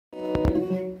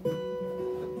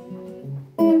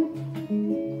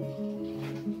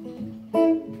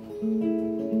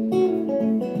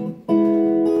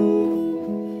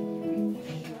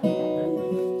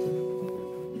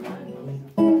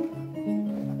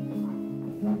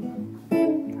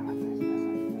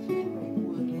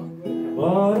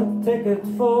Bought a ticket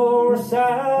for a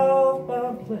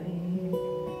southbound plane,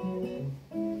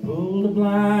 pulled the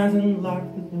blinds and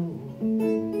locked the door.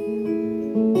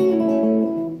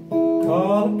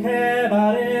 Called a cab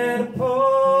out in the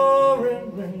pouring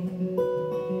rain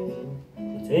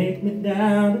to take me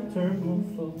down to Terminal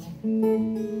 4.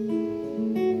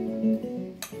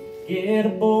 Get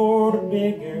aboard a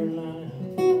big airline,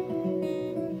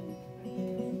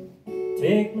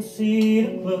 take my seat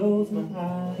and close my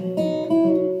eyes,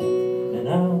 and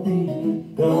I'll be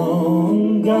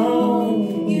gone,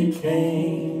 gone. You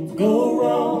can't go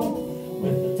wrong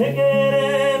with a ticket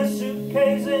and a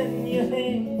suitcase in your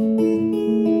hand.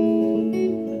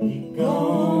 I'll be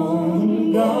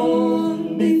gone,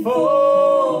 gone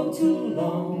before too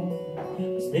long. I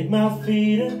stick my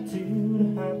feet into the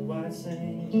hot white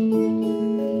sand.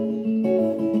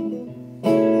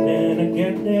 Then I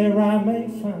get there, I may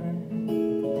find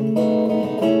a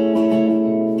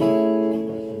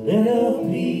little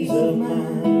peace of mind.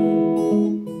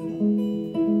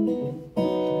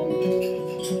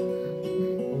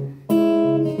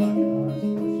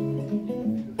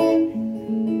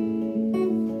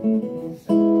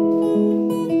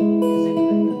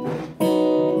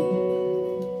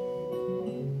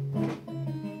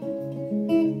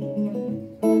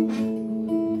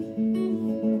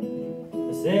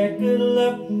 I said good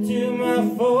luck to my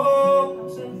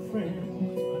folks and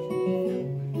friends,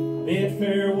 bid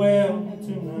farewell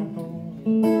to my home.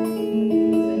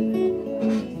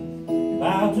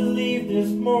 About to leave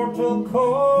this mortal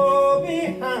coil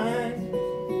behind.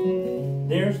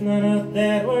 There's none of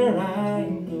that where I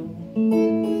am going.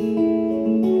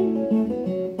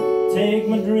 Take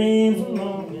my dreams and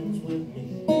longings with me,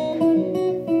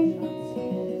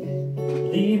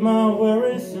 leave my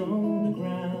worries on the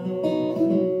ground,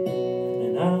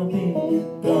 and I'll be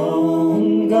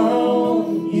gone,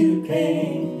 gone. You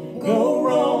can't go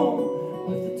wrong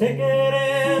with a ticket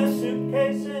and a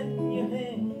suitcase in your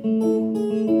hand.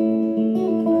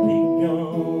 I'll be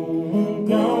gone,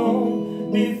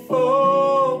 gone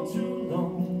before too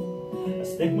long. I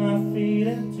stick my feet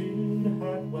into the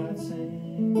hot white sand.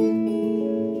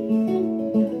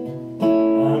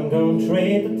 I'm gonna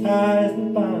trade the ties that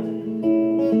bind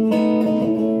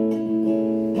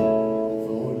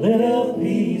for a little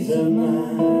peace of mind.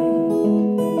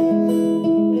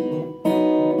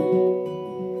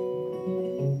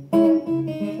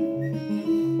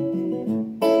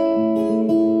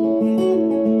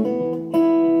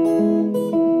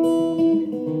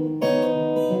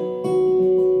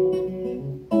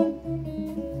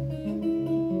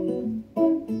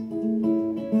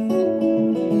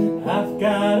 I've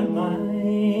got a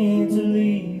mind to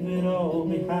leave it all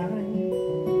behind,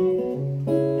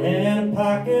 and a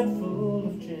pocket full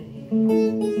of change.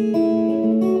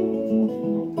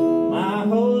 My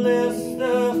whole list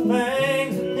of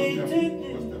things I need to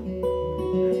do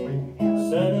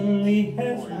suddenly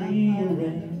has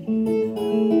rearranged.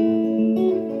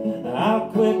 I'll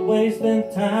quit wasting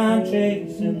time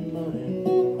chasing money.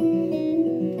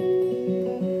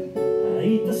 I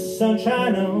eat the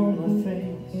sunshine on my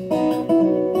face,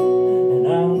 and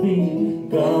I'll be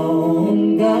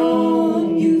gone,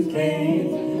 gone. You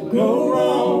can't go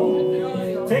wrong.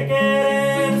 Ticket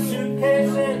and a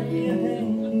suitcase in your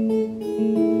hand.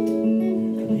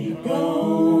 I'll be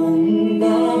gone,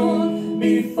 gone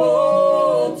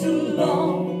before too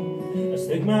long. I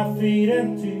stick my feet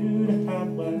into